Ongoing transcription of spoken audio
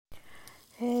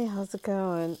how's it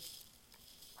going?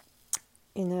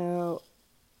 You know,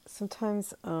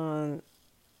 sometimes on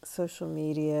social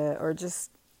media or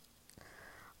just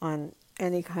on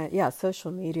any kind, yeah,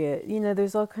 social media,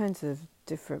 there's all kinds of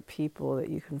different people that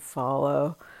you can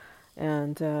follow.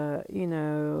 And,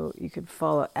 you can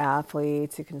follow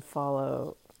athletes, you can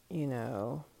follow, you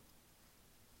know,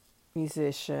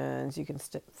 musicians, you can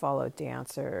follow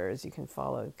dancers, you can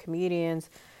follow comedians,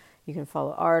 you can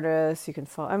follow artists, you can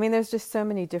follow, I mean, there's just so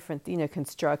many different,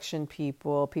 construction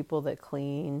people, people that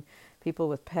clean, people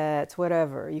with pets,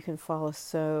 whatever. You can follow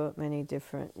so many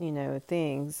different,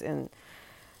 things. And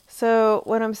so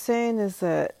what I'm saying is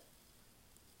that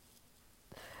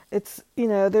it's,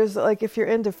 there's like, if you're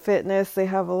into fitness, they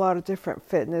have a lot of different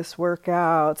fitness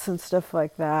workouts and stuff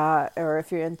like that. Or if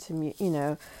you're into,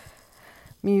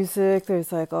 music,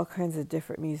 there's like all kinds of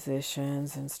different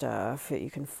musicians and stuff that you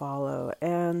can follow.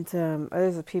 And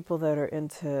there's the people that are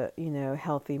into,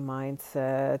 healthy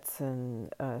mindsets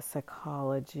and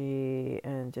psychology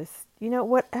and just,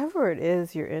 whatever it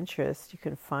is your interest, you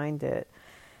can find it.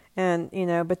 And,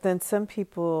 but then some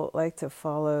people like to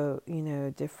follow,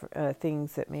 different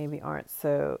things that maybe aren't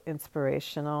so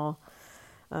inspirational.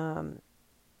 Um,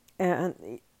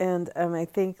 and I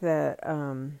think that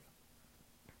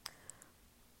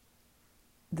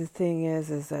the thing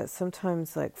is that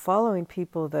sometimes like following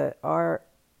people that are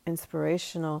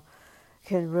inspirational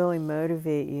can really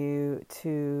motivate you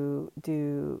to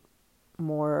do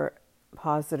more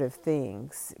positive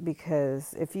things,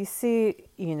 because if you see,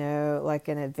 like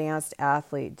an advanced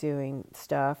athlete doing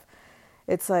stuff,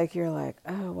 it's like you're like,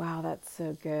 oh wow, that's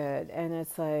so good. And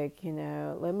it's like,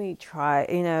 let me try,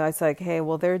 it's like, hey,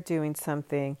 well, they're doing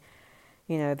something,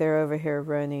 they're over here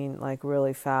running like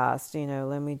really fast,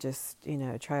 let me just,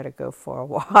 try to go for a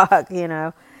walk.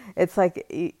 It's like,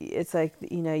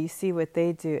 you see what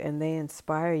they do and they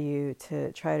inspire you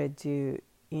to try to do,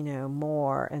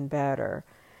 more and better.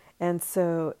 And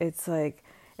so it's like,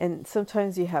 and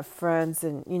sometimes you have friends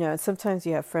and, sometimes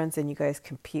you have friends and you guys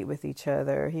compete with each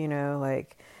other,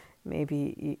 like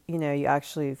maybe, you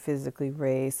actually physically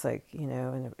race, like,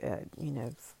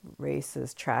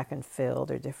 races, track and field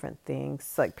or different things.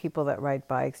 It's like people that ride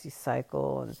bikes, you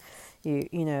cycle and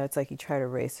it's like you try to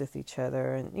race with each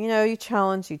other and, you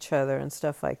challenge each other and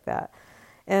stuff like that.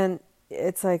 And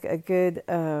it's like a good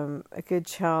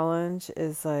challenge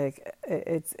is like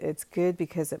it's good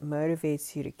because it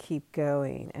motivates you to keep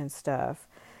going and stuff.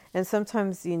 And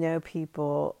sometimes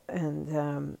people and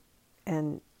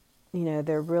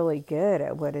they're really good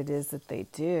at what it is that they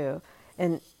do,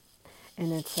 and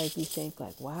it's like you think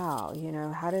like, wow,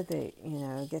 how did they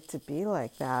get to be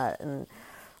like that, and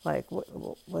like what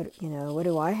what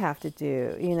do I have to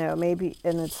do, maybe.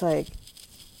 And it's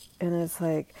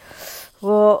like,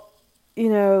 well,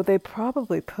 they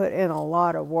probably put in a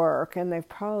lot of work and they've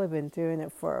probably been doing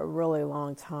it for a really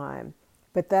long time.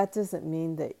 But that doesn't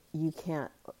mean that you can't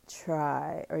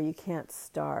try or you can't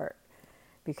start,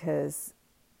 because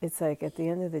it's like at the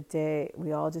end of the day,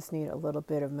 we all just need a little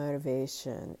bit of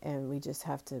motivation, and we just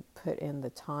have to put in the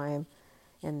time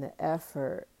and the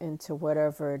effort into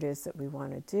whatever it is that we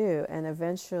want to do. And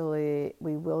eventually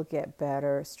we will get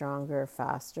better, stronger,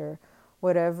 faster,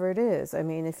 whatever it is. I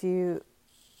mean, if you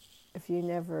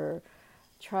never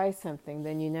try something,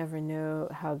 then you never know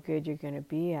how good you're going to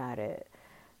be at it.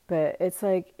 But it's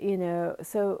like,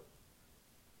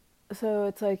 so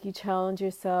it's like you challenge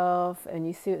yourself and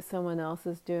you see what someone else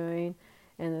is doing,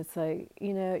 and it's like,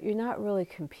 you're not really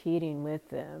competing with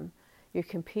them. You're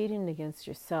competing against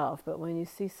yourself. But when you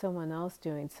see someone else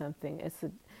doing something,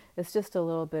 it's just a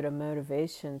little bit of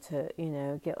motivation to,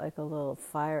 get like a little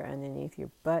fire underneath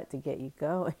your butt to get you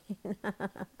going.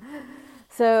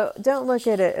 So don't look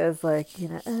at it as like,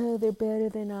 oh, they're better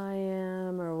than I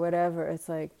am or whatever. It's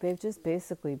like they've just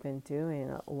basically been doing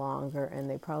it longer, and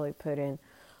they probably put in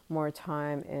more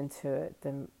time into it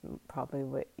than probably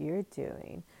what you're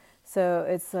doing. So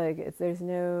it's like there's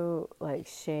no like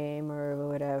shame or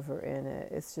whatever in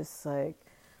it. It's just like,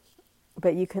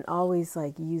 but you can always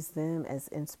like use them as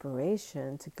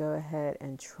inspiration to go ahead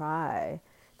and try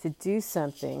to do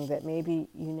something that maybe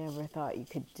you never thought you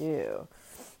could do.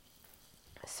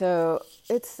 So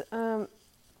it's, I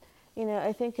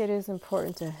think it is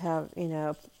important to have,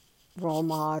 role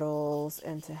models,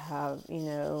 and to have,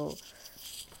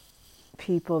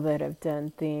 people that have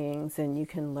done things and you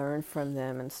can learn from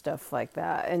them and stuff like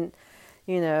that. And,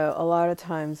 a lot of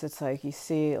times it's like you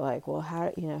see like, well,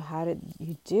 how did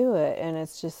you do it? And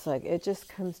it's just like, it just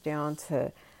comes down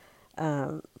to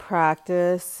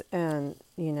practice and,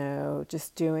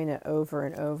 just doing it over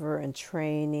and over and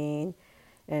training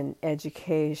and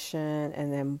education,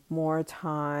 and then more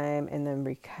time, and then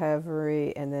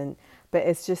recovery, and then, but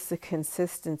it's just the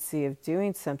consistency of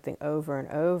doing something over and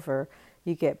over.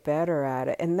 You get better at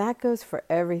it. And that goes for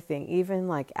everything, even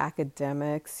like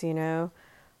academics,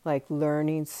 like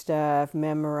learning stuff,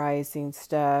 memorizing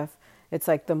stuff. It's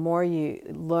like the more you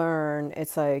learn,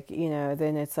 it's like,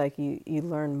 then it's like you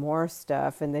learn more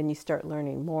stuff, and then you start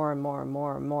learning more and more and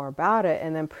more and more about it.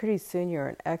 And then pretty soon you're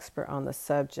an expert on the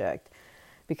subject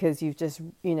because you've just,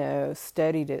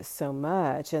 studied it so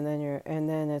much. And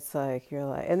then it's like,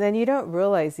 and then you don't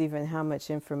realize even how much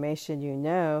information you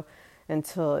know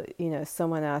until,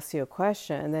 someone asks you a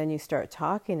question, and then you start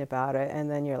talking about it, and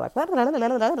then you're like, and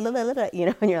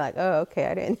you're like, oh, okay,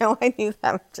 I didn't know I knew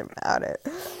that much about it.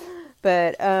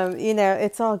 But,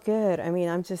 it's all good. I mean,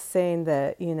 I'm just saying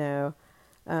that,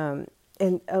 and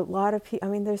a lot of people,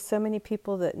 I mean, there's so many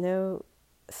people that know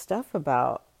stuff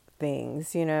about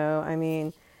things, I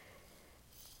mean,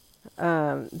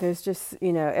 there's just,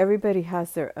 everybody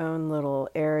has their own little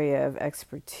area of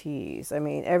expertise. I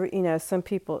mean, some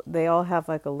people, they all have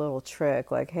like a little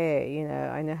trick, like, hey,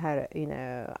 I know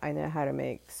how to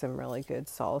make some really good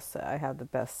salsa. I have the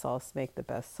best salsa, make the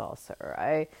best salsa,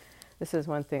 or this is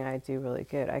one thing I do really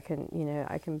good. I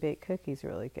can bake cookies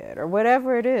really good, or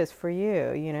whatever it is for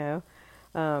you,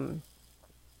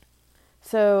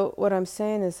 So what I'm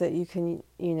saying is that you can,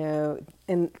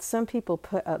 and some people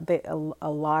put a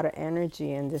lot of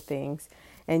energy into things,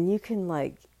 and you can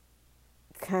like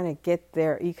kind of get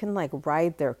there. You can like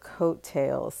ride their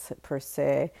coattails per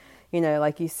se,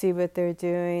 like you see what they're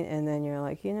doing, and then you're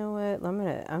like, you know what,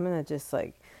 I'm gonna just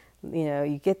like,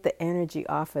 you get the energy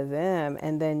off of them,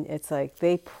 and then it's like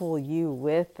they pull you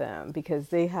with them because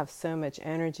they have so much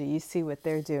energy. You see what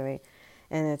they're doing.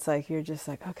 And it's like, you're just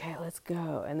like, okay, let's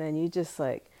go. And then you just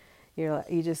like,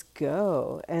 you just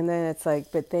go. And then it's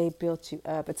like, but they built you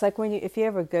up. It's like if you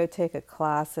ever go take a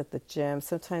class at the gym,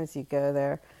 sometimes you go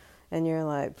there and you're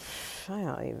like, I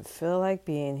don't even feel like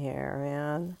being here,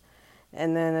 man.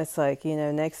 And then it's like,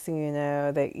 next thing you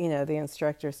know, the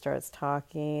instructor starts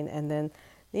talking, and then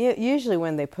usually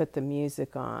when they put the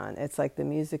music on, it's like the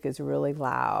music is really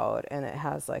loud and it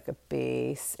has like a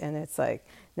bass, and it's like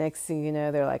next thing you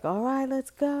know, they're like, all right, let's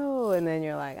go. And then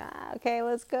you're like, okay,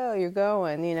 let's go. You're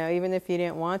going, even if you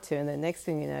didn't want to. And then next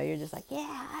thing you know, you're just like,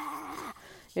 yeah,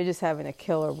 you're just having a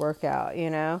killer workout,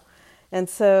 And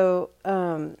so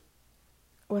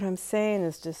what I'm saying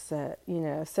is just that,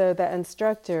 so that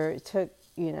instructor took,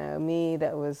 me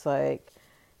that was like,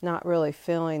 not really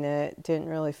feeling it, didn't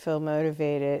really feel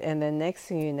motivated. And then next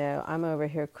thing you know, I'm over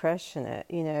here crushing it,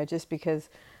 just because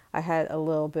I had a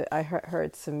little bit, I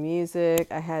heard some music,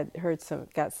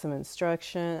 got some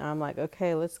instruction. I'm like,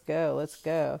 okay, let's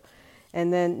go.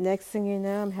 And then next thing you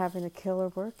know, I'm having a killer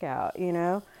workout,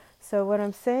 So what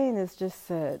I'm saying is just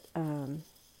that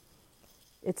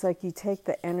it's like you take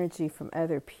the energy from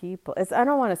other people. I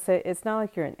don't want to say, it's not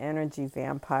like you're an energy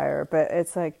vampire, but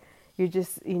it's like, you're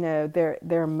just,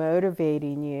 they're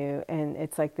motivating you, and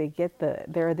it's like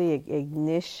they're the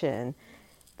ignition,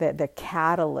 the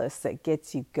catalyst that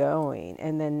gets you going.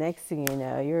 And then next thing you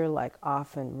know, you're like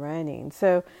off and running.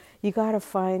 So you got to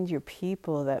find your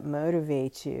people that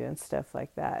motivate you and stuff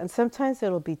like that. And sometimes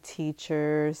it'll be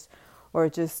teachers, or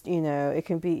just, it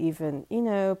can be even,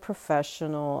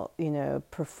 professional,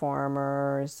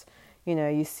 performers.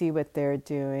 You see what they're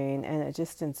doing, and it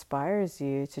just inspires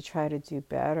you to try to do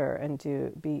better and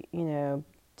do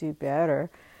better.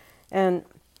 And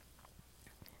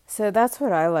so that's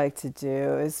what I like to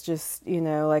do, is just,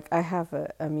 like I have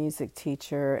a music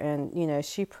teacher, and,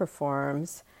 she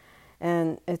performs,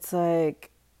 and it's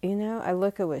like, I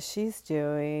look at what she's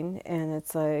doing, and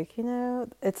it's like,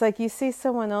 it's like you see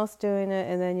someone else doing it,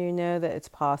 and then you know that it's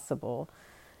possible.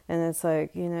 And it's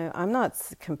like, I'm not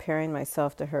comparing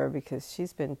myself to her, because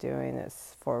she's been doing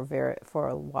this for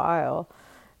a while,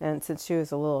 and since she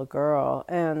was a little girl,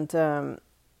 and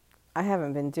I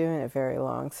haven't been doing it very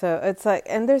long. So it's like,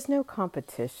 and there's no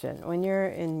competition when you're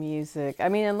in music. I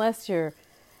mean, unless you're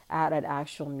at an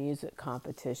actual music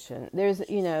competition, there's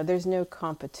no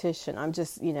competition. I'm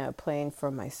just, playing for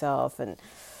myself, and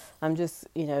I'm just,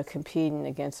 competing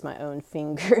against my own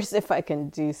fingers if I can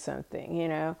do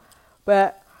something,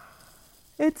 but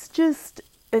it's just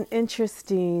an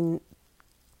interesting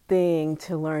thing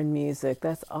to learn music.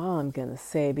 That's all I'm going to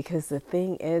say, because the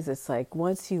thing is, it's like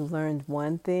once you learned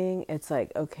one thing, it's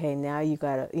like, okay, now you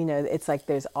got to, it's like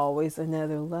there's always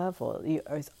another level.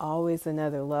 There's always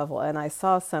another level. And I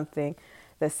saw something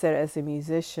that said, as a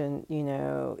musician,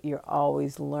 you're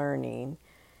always learning.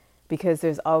 because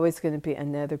there's always going to be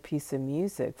another piece of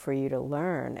music for you to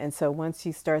learn. And so once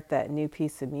you start that new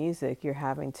piece of music, you're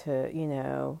having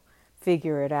to,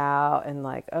 figure it out and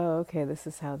like, oh, okay, this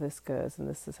is how this goes and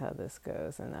this is how this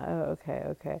goes. And oh,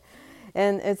 okay.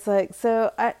 And it's like,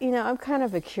 so I'm kind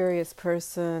of a curious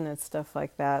person and stuff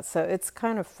like that. So it's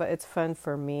kind of, it's fun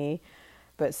for me.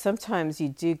 But sometimes you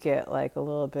do get like a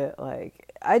little bit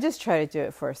like, I just try to do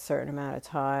it for a certain amount of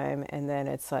time. And then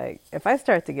it's like, if I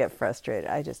start to get frustrated,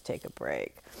 I just take a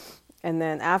break. And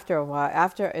then after a while,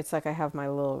 after it's like I have my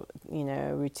little,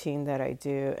 routine that I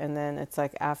do. And then it's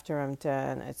like after I'm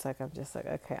done, it's like I'm just like,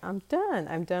 okay, I'm done.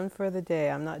 I'm done for the day.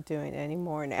 I'm not doing any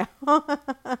more now.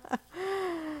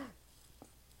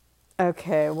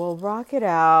 Okay, well, rock it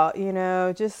out,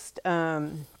 just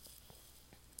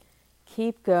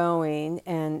keep going.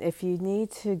 And if you need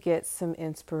to get some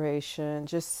inspiration,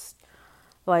 just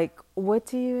like, what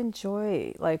do you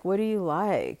enjoy? Like, what do you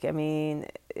like? I mean,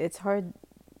 it's hard.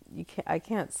 I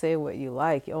can't say what you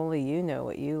like. Only you know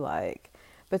what you like.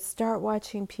 But start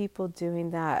watching people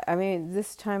doing that. I mean,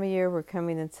 this time of year, we're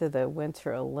coming into the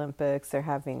Winter Olympics. They're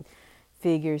having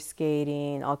figure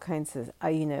skating, all kinds of,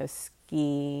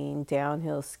 skiing,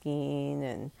 downhill skiing,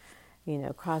 and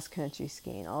cross-country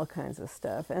skiing, all kinds of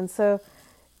stuff. And so,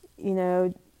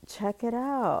 check it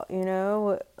out,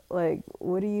 like,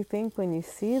 what do you think when you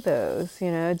see those?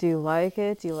 Do you like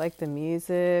it? Do you like the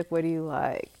music? What do you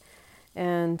like?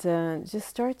 And just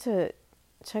start to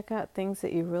check out things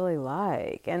that you really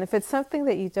like. And if it's something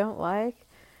that you don't like,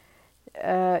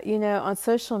 on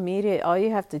social media, all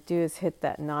you have to do is hit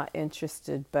that not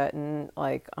interested button,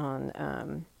 like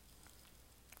on,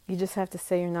 you just have to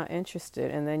say you're not interested,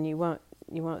 and then you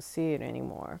won't see it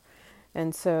anymore.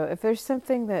 And so if there's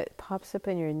something that pops up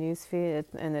in your newsfeed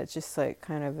and it just like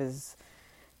kind of is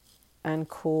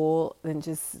uncool, then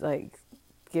just like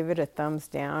give it a thumbs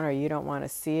down, or you don't want to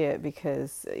see it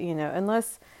because,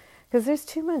 because there's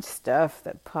too much stuff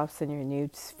that pops in your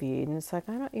newsfeed, and it's like,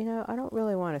 I don't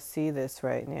really want to see this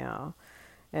right now.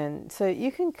 And so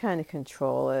you can kind of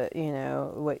control it,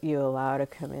 what you allow to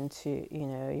come into,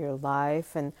 your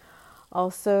life. And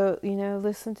also,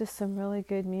 listen to some really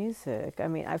good music. I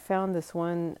mean, I found this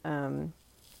one,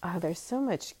 there's so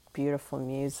much beautiful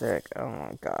music. Oh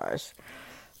my gosh.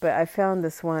 But I found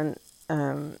this one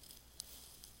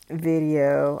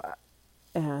video,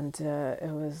 and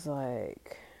it was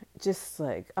like, just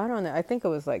like, I don't know, I think it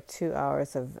was like 2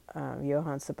 hours of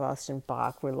Johann Sebastian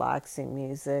Bach relaxing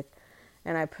music.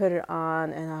 And I put it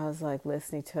on and I was like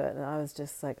listening to it, and I was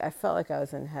just like, I felt like I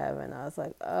was in heaven. I was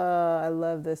like, oh, I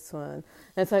love this one. And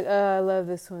it's like, oh, I love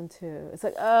this one too. It's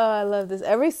like, oh, I love this.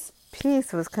 Every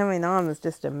piece was coming on was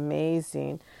just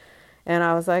amazing. And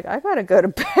I was like, I gotta go to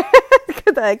bed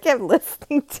because I kept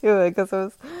listening to it because it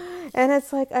was, and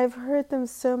it's like, I've heard them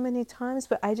so many times,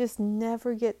 but I just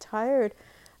never get tired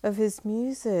of his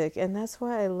music. And that's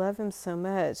why I love him so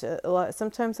much.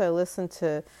 Sometimes I listen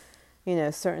to,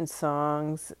 certain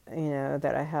songs,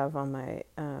 that I have on my,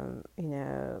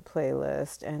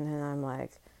 playlist. And then I'm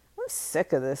like, I'm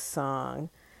sick of this song.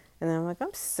 And then I'm like,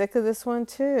 I'm sick of this one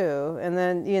too. And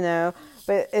then,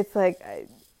 but it's like,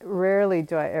 rarely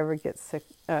do I ever get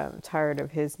tired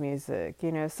of his music.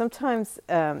 Sometimes,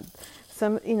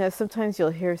 sometimes you'll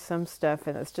hear some stuff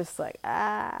and it's just like,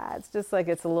 it's just like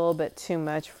it's a little bit too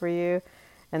much for you.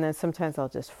 And then sometimes I'll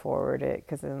just forward it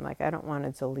because I'm like, I don't want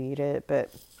to delete it.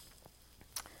 But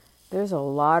there's a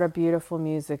lot of beautiful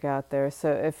music out there.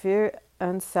 So if you're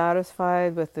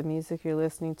unsatisfied with the music you're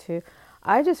listening to,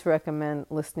 I just recommend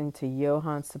listening to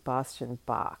Johann Sebastian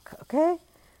Bach, okay?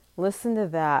 Listen to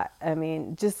that. I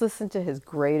mean, just listen to his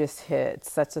greatest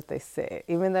hits. That's what they say.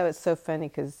 Even though it's so funny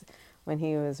because when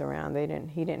he was around,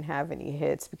 he didn't have any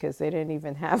hits because they didn't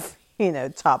even have,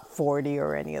 top 40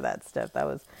 or any of that stuff.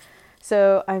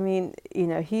 So, I mean,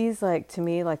 he's like, to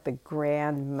me, like the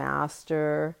grand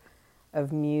master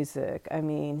of music. I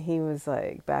mean, he was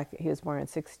born in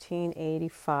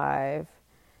 1685.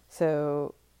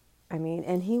 So, I mean,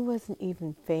 and he wasn't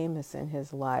even famous in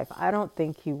his life. I don't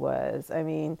think he was. I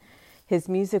mean, his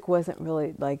music wasn't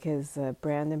really like his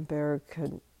Brandenburg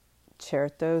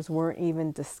concertos weren't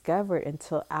even discovered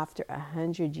until after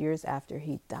 100 years after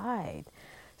he died.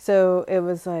 So it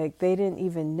was like they didn't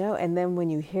even know. And then when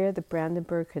you hear the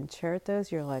Brandenburg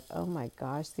concertos, you're like, oh my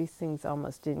gosh, these things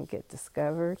almost didn't get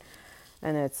discovered.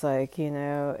 And it's like,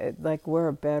 like we're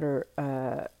a better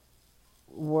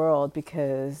world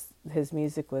because his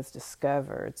music was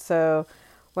discovered. So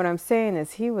what I'm saying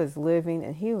is he was living,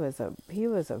 and he was a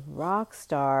rock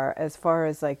star as far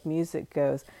as like music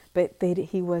goes. But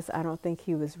I don't think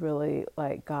he was really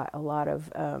like got a lot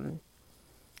of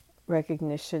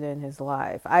recognition in his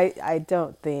life. I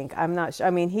don't think, I'm not sure. I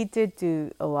mean, he did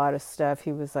do a lot of stuff.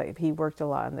 He was like, he worked a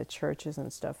lot in the churches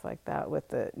and stuff like that with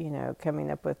the, you know, coming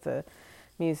up with the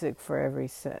music for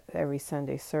every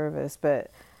Sunday service.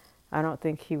 But I don't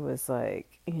think he was like,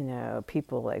 you know,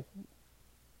 people like,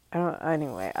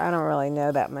 anyway, I don't really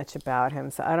know that much about him,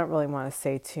 so I don't really want to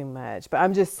say too much. But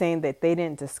I'm just saying that they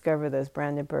didn't discover those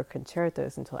Brandenburg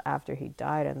concertos until after he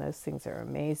died, and those things are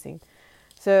amazing.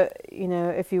 So, you know,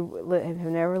 if you have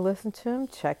never listened to him,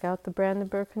 check out the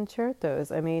Brandenburg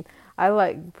concertos. I mean, I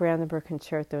like Brandenburg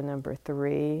Concerto number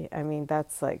 3. I mean,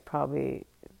 that's like probably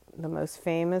the most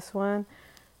famous one,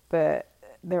 but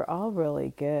they're all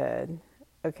really good.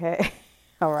 Okay?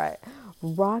 All right.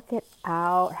 Rock it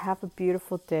out. Have a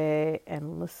beautiful day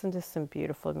and listen to some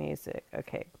beautiful music.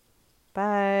 Okay.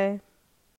 Bye.